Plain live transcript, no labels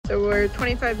So we're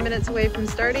 25 minutes away from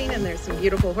starting, and there's some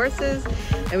beautiful horses,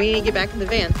 and we need to get back in the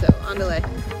van, so on delay.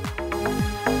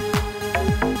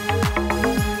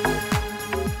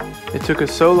 It took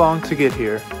us so long to get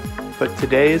here, but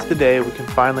today is the day we can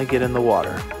finally get in the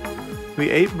water. We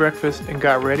ate breakfast and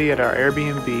got ready at our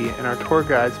Airbnb, and our tour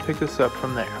guides picked us up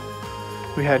from there.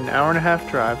 We had an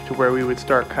hour-and-a-half drive to where we would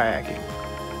start kayaking.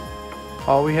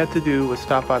 All we had to do was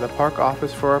stop by the park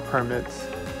office for our permits,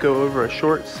 go over a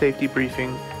short safety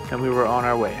briefing, and we were on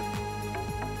our way.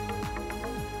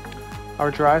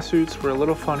 Our dry suits were a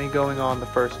little funny going on the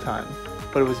first time,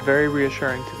 but it was very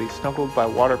reassuring to be snuggled by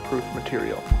waterproof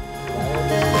material.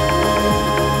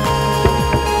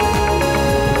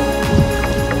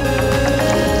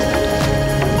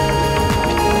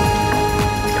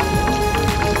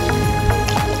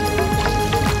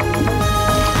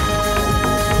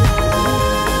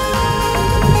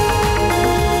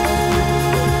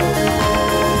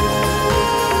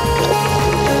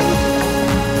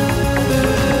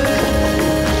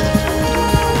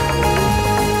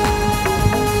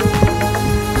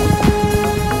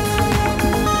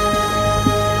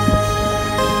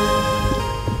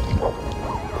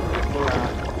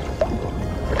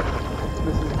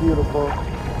 Beautiful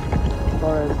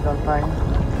forest of pine.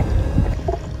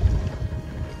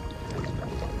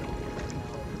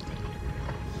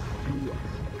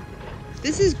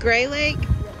 This is Gray Lake?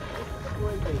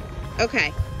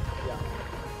 Okay.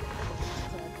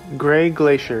 Gray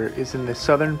Glacier is in the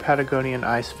southern Patagonian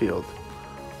ice field.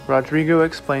 Rodrigo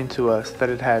explained to us that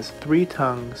it has 3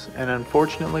 tongues, and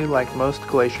unfortunately, like most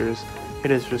glaciers,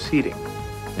 it is receding.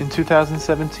 In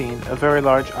 2017, a very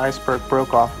large iceberg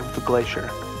broke off of the glacier.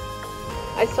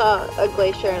 I saw a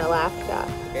glacier in Alaska,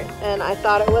 and I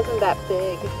thought it wasn't that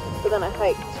big, but then I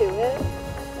hiked to it,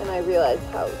 and I realized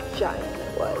how giant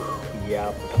it was. Yeah,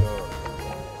 for sure.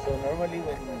 So normally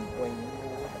when you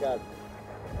got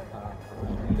a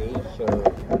glacier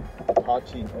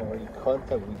touching or in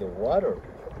contact with the water,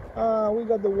 we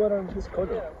got the water in this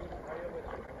color.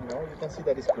 You know, you can see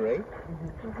that it's gray.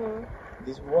 Mm-hmm.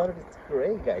 This water is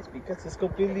gray, guys, because it's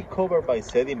completely covered by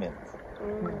sediment.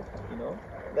 You know?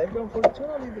 Like,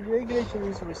 unfortunately, the gray glacier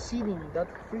is receding. That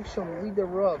friction with the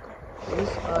rock, there's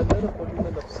a lot of volume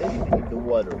of sediment in the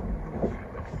water.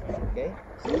 Okay?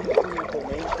 So we need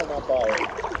information about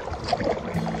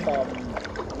some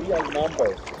real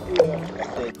numbers.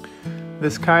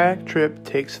 This kayak trip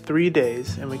takes 3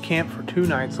 days, and we camp for 2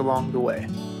 nights along the way.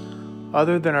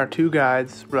 Other than our 2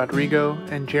 guides, Rodrigo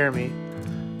and Jeremy,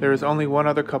 there is only one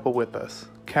other couple with us,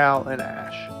 Cal and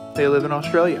Ash. They live in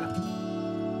Australia.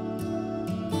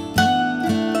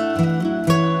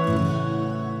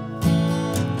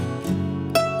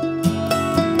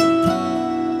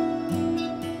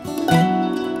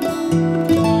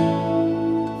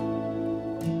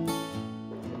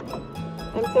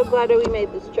 I'm so glad that we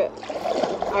made this trip.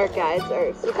 Our guides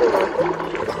are super welcome.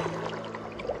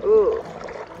 Ooh,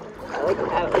 I like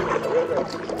the river.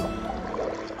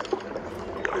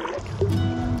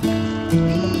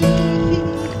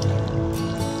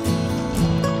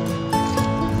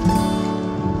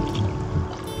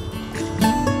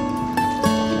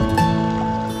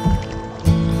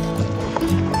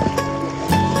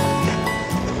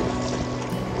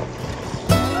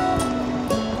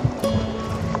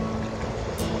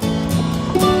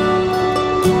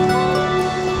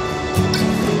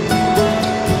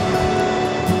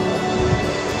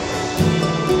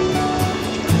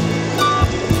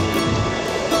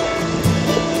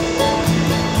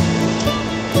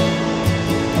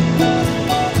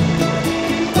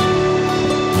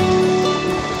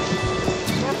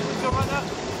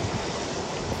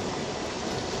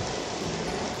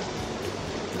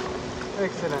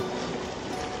 Excellent.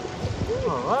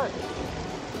 Alright.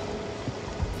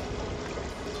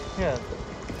 Yeah.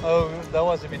 Oh, that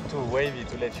was a bit too wavy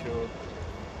to let you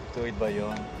do it by your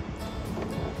own.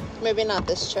 Maybe not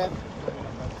this trip.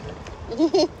 When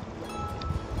you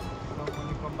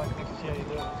come back next year, you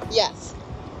do it. Yes.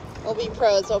 We'll be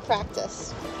pros, we'll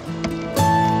practice.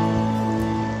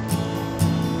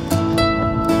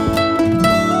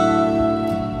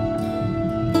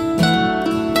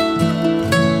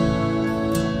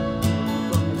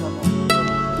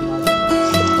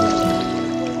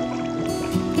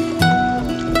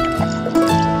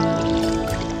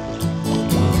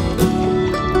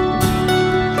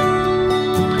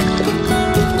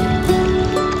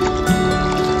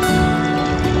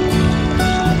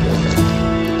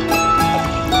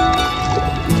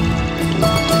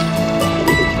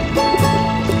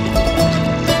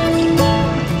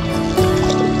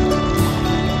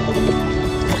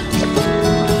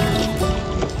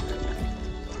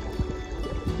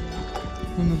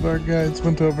 of our guides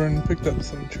went over and picked up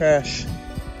some trash.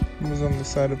 It was on the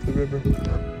side of the river.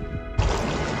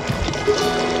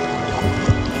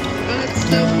 Oh, it's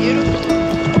so beautiful.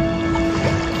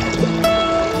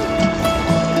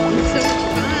 It's so much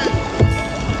fun.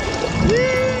 Woo!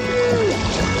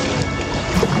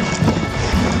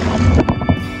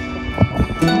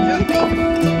 Joby.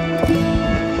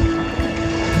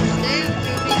 Stay up,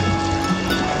 Joby.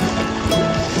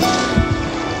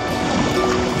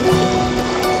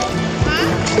 Huh?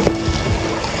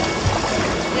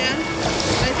 Yeah?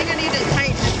 I think I need to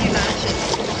tighten a few notches.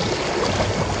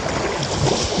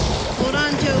 Hold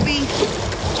on, Joby.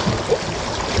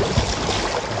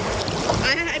 I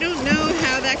don't know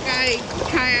how that guy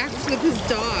kayaks with his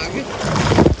dog.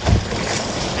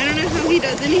 I don't know how he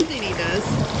does anything he does.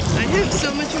 I have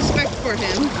so much respect for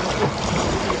him.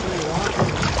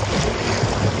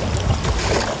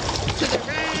 To the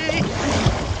right.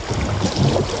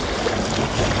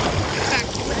 Back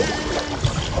left.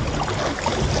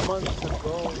 Months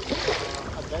ago,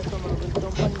 a guy from our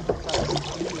company had a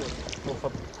video of a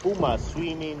puma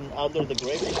swimming under the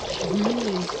grave.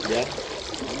 Yeah.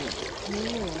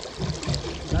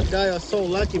 That guy was so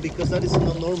lucky because that is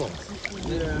not normal.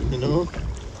 Yeah. You know?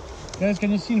 Guys,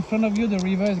 can you see in front of you the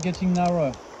river is getting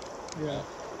narrower? Yeah.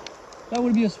 That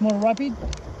will be a small rapid.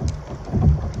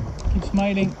 Keep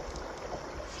smiling.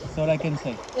 That's all I can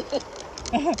say.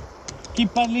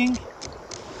 Keep paddling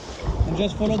and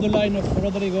just follow the line of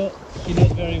Rodrigo. He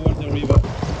knows very well the river.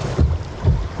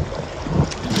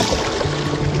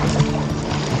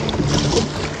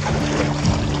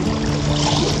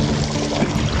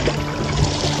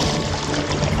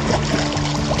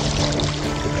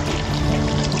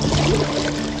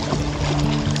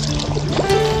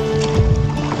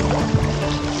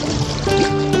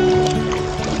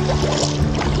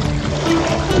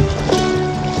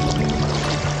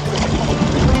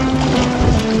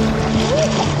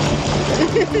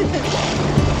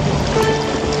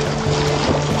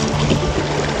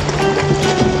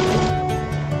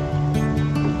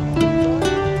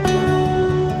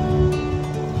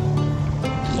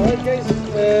 Alright guys,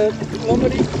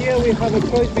 normally here we have a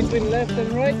choice between left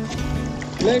and right.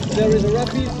 Left there is a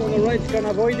rapid, on the right you can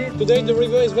avoid it. Today the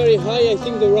river is very high, I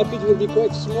think the rapid will be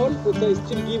quite small, but I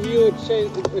still give you a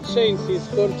chance. It's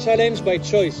called challenge by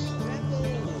choice.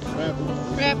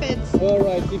 Rapids.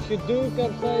 Alright, if you do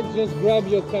capsize, just grab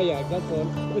your kayak, that's all.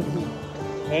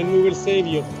 And we will save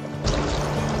you.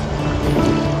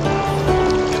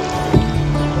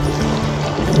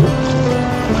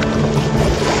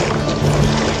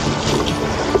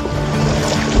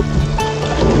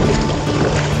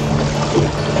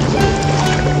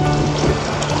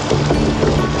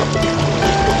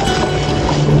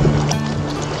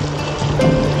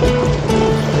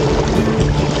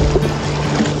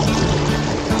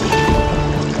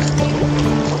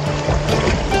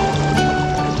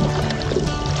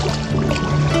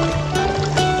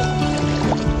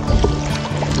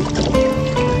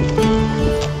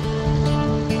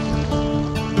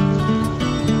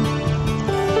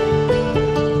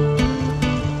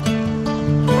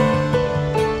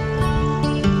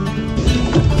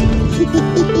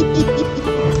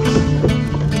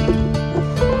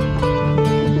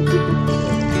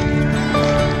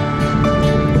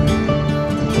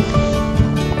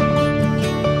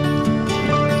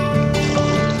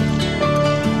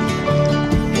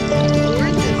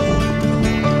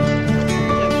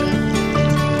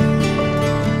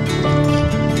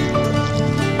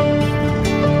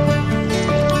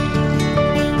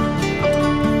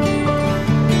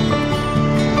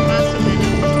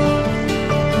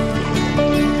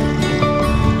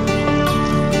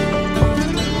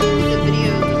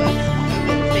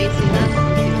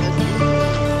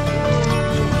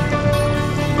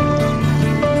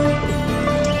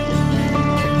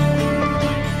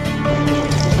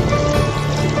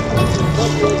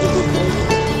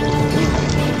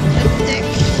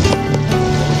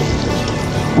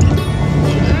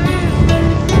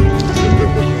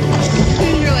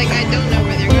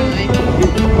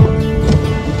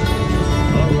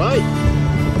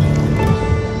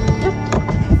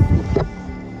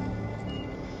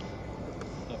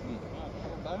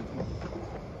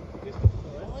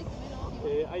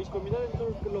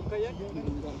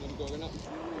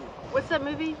 What's that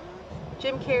movie?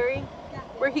 Jim Carrey?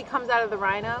 Where he comes out of the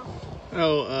rhino?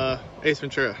 Oh, Ace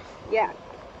Ventura. Yeah.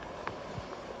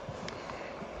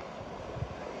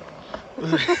 So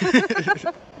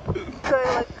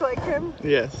I look like him?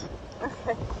 Yes.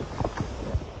 Okay.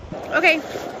 Okay,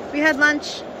 we had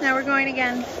lunch. Now we're going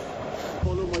again.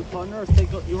 Follow my partner.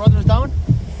 Take your rudders down.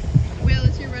 Will,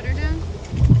 is your rudder down?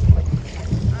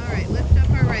 Alright, lift up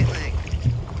our right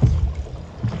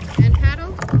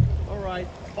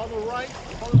the right,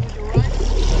 follow with the right.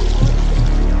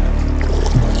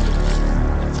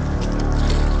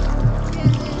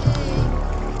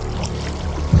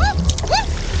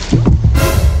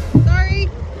 Sorry.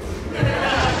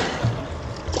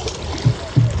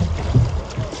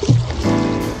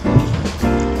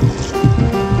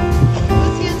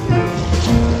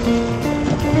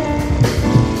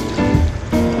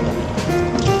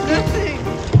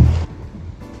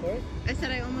 I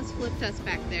said I almost flipped us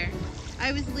back there.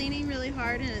 I was leaning really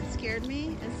hard and it scared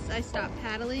me as I stopped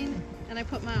paddling and I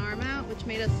put my arm out, which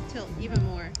made us tilt even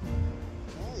more.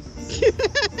 Nice.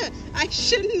 I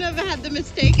shouldn't have had the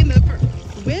mistake in the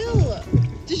Will,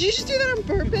 did you just do that on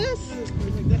purpose?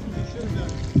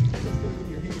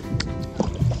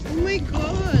 Oh my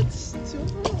god, stop.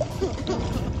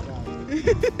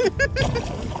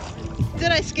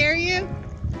 Did I scare you?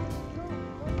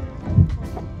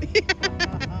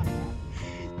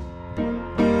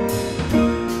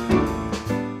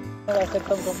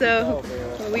 So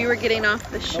we were getting off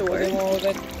the shore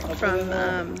from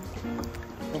the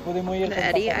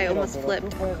eddy. I almost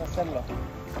flipped.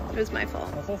 It was my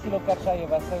fault.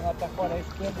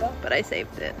 But I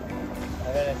saved it.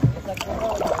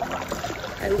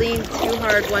 I leaned too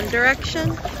hard one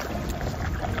direction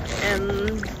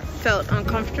and felt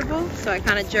uncomfortable, so I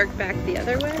kind of jerked back the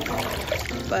other way.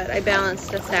 But I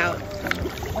balanced us out.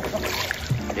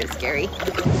 But it was scary.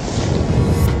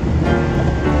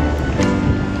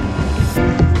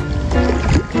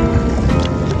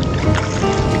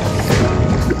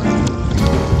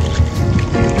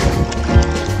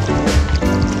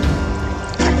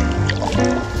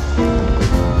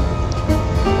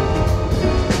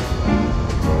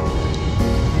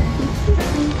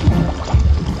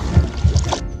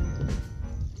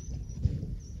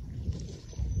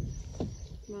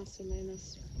 Más o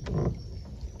menos.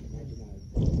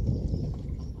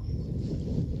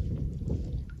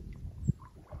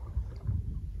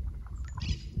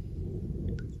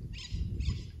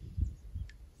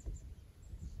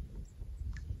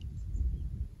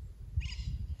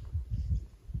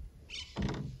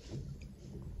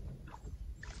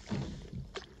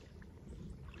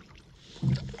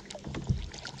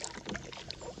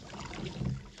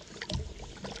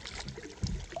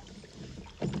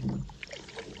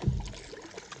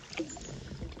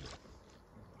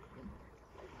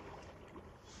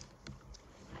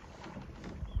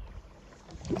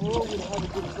 Oh, we'll have a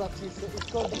good practice.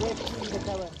 It's called breaking the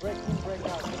current. Break in, break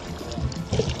out.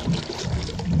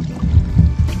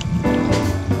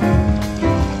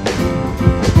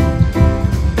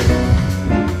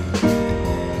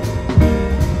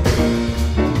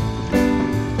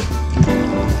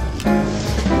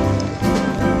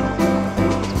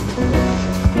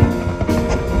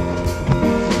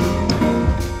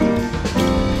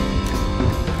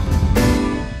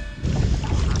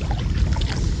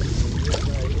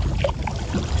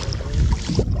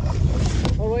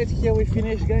 Here we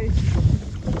finish, guys.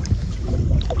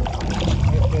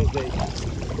 First day.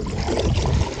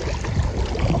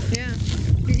 Yeah,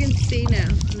 you can see now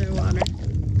underwater.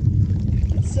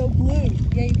 It's so blue.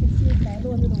 Yeah, you can see a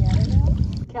candle under the water now.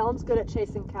 Callum's good at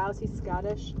chasing cows. He's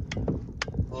Scottish.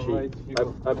 All right.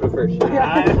 I prefer sheep.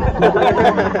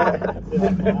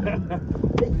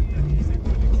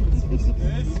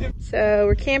 So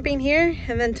we're camping here,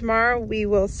 and then tomorrow we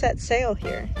will set sail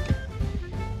here.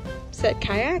 Set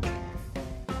kayak.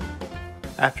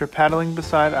 After paddling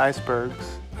beside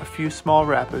icebergs, a few small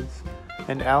rapids,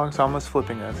 and Alex almost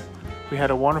flipping us, we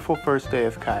had a wonderful first day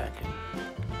of kayaking.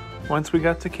 Once we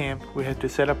got to camp, we had to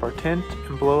set up our tent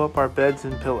and blow up our beds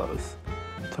and pillows.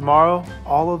 Tomorrow,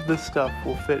 all of this stuff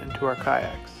will fit into our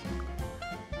kayaks.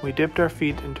 We dipped our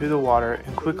feet into the water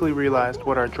and quickly realized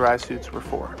what our dry suits were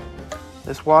for.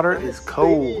 This water is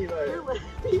cold.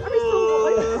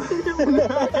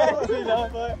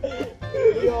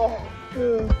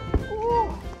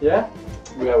 Yeah,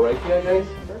 we are right here, guys.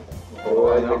 We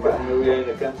are in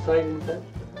the campsite instead.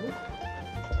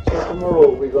 So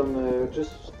tomorrow we're gonna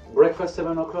just breakfast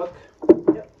 7 o'clock.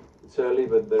 Yep. It's early,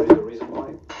 but there is a reason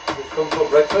why. Just come for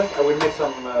breakfast. I will make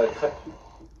some crackle.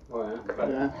 Oh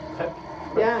yeah.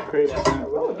 Yeah.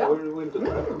 We'll do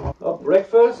that.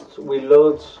 Breakfast. We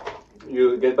load.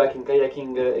 You get back in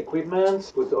kayaking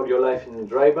equipment. Put all your life in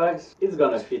dry bags. It's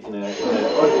gonna fit in all this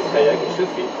kayak. It should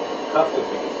fit. Have to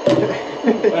fit.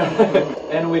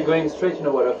 And we're going straight in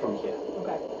the water from here.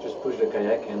 Okay. Just push the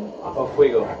kayak and off we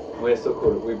go. We're so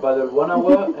cool. We paddle 1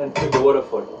 hour and to the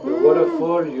waterfall. The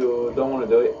waterfall, you don't want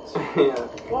to do it.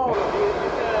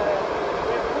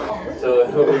 So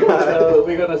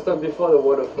we're gonna stop before the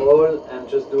waterfall and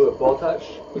just do a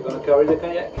portage. We're gonna carry the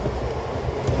kayak.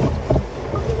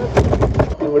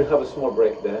 And we'll have a small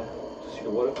break there to see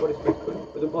the waterfall. It's pretty cool.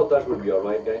 But the portage will be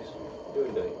alright, guys. You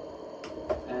enjoy it.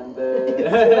 And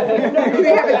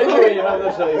anyway, you have no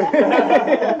choice.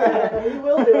 He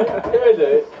will do it. He will do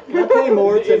it. You pay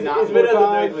more to not It's better to do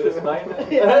it with a smile.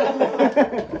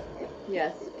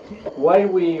 Yes. Why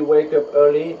we wake up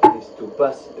early is to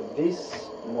pass this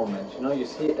moment. You know, you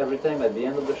see every time at the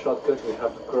end of the shortcut we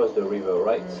have to cross the river,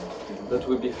 right? That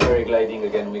will be ferry gliding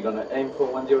again. We're gonna aim for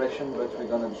one direction, but we're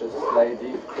gonna just slide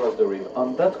it across the river.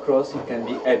 On that cross it can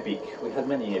be epic. We had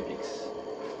many epics.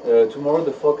 Tomorrow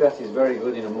the forecast is very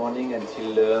good in the morning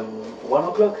until 1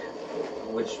 o'clock,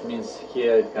 which means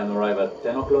here it can arrive at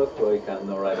 10 o'clock or it can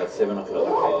arrive at 7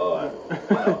 o'clock.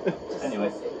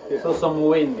 Anyway, so some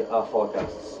wind are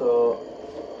forecast. So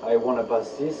I want to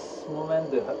pass this moment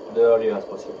the earlier as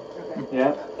possible. Okay.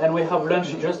 Yeah, and we have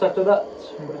lunch just after that.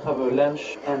 We have a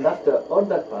lunch, and after all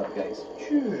that part, guys,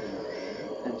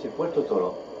 until Puerto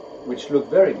Toro, which look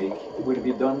very big, will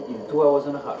be done in 2 hours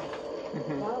and a half.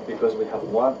 Wow. Because we have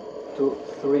 1, 2,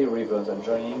 3 rivers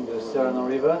adjoining the Serrano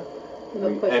River, and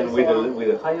with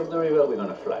the height of the river, we're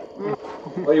gonna fly.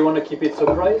 Or you want to keep it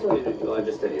surprise, or I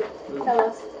just tell you? Tell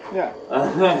us. Yeah.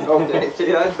 Okay,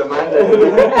 see, that's the man.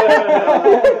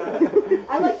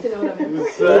 I like to know what I'm in.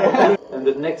 And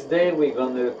the next day, we're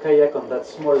gonna kayak on that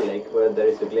small lake where there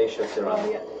is the glacier Serrano. Oh,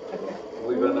 yeah. Okay.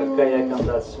 We're gonna kayak on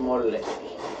that small lake.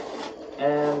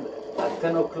 And at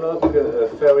 10 o'clock, a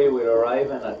ferry will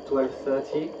arrive, and at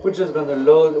 12:30, we're just gonna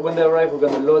load. When they arrive, we're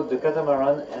gonna load the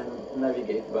catamaran and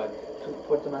navigate back to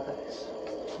Puerto Natales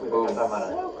with the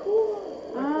catamaran. So cool.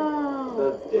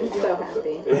 Oh, I'm so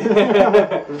happy.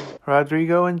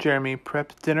 Rodrigo and Jeremy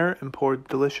prepped dinner and poured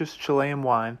delicious Chilean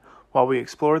wine while we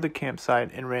explored the campsite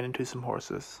and ran into some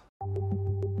horses.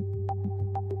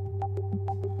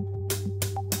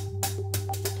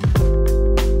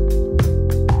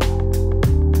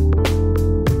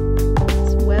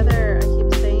 This weather, I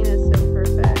keep saying, is so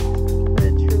perfect, but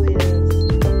it truly is.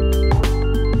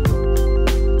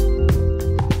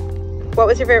 What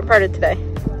was your favorite part of today?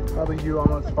 Probably you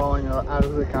almost falling out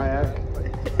of the kayak.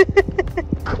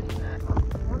 I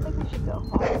don't think we should go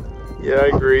home. Yeah, I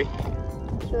agree.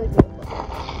 It's really beautiful.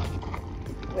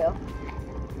 Will,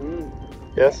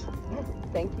 Yes?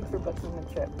 thank you for booking the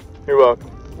trip. You're welcome.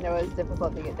 I know it was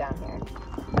difficult to get down here.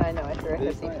 I know I threw a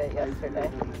hissy fit yesterday.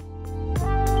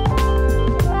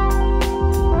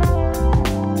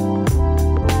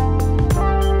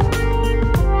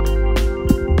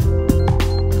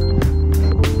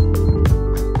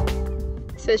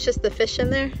 So it's just the fish in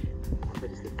there?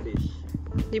 That is the fish.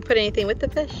 Do you put anything with the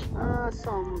fish?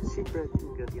 Some secret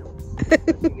ingredients.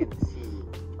 You can see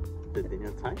the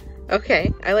dinner time.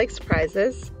 Okay, I like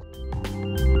surprises.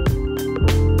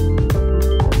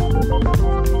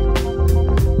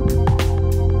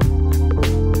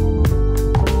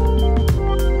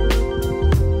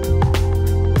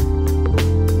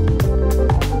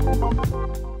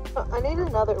 I need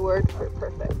another word for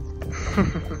perfect.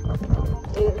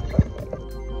 It is perfect.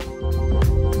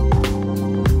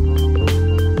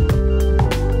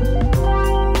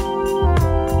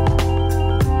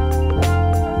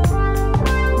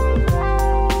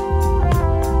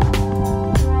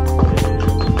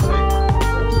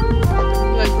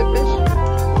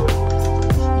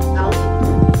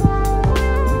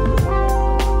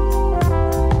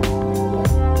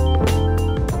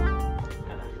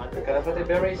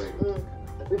 Berries.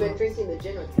 We've been drinking the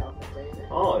gin with California.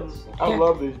 Oh, I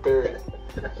love these berries.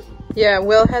 Yeah,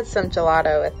 Will had some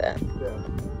gelato with it. Yeah.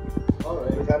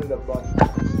 Alright. We've had it a bunch,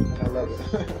 and I love it.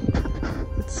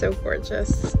 It's so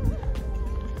gorgeous.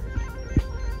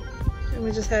 And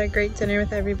we just had a great dinner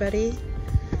with everybody.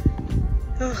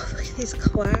 Oh, look at these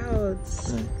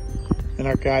clouds. And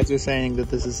our guides are saying that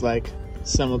this is like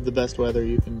some of the best weather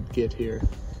you can get here.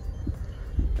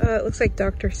 It looks like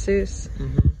Dr. Seuss.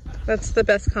 Mm-hmm. That's the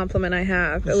best compliment I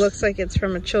have. It looks like it's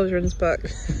from a children's book.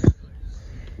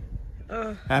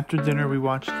 Oh. After dinner, we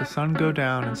watched the sun go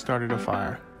down and started a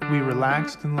fire. We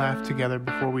relaxed and laughed together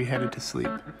before we headed to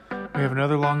sleep. We have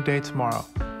another long day tomorrow.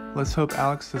 Let's hope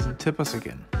Alex doesn't tip us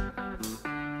again.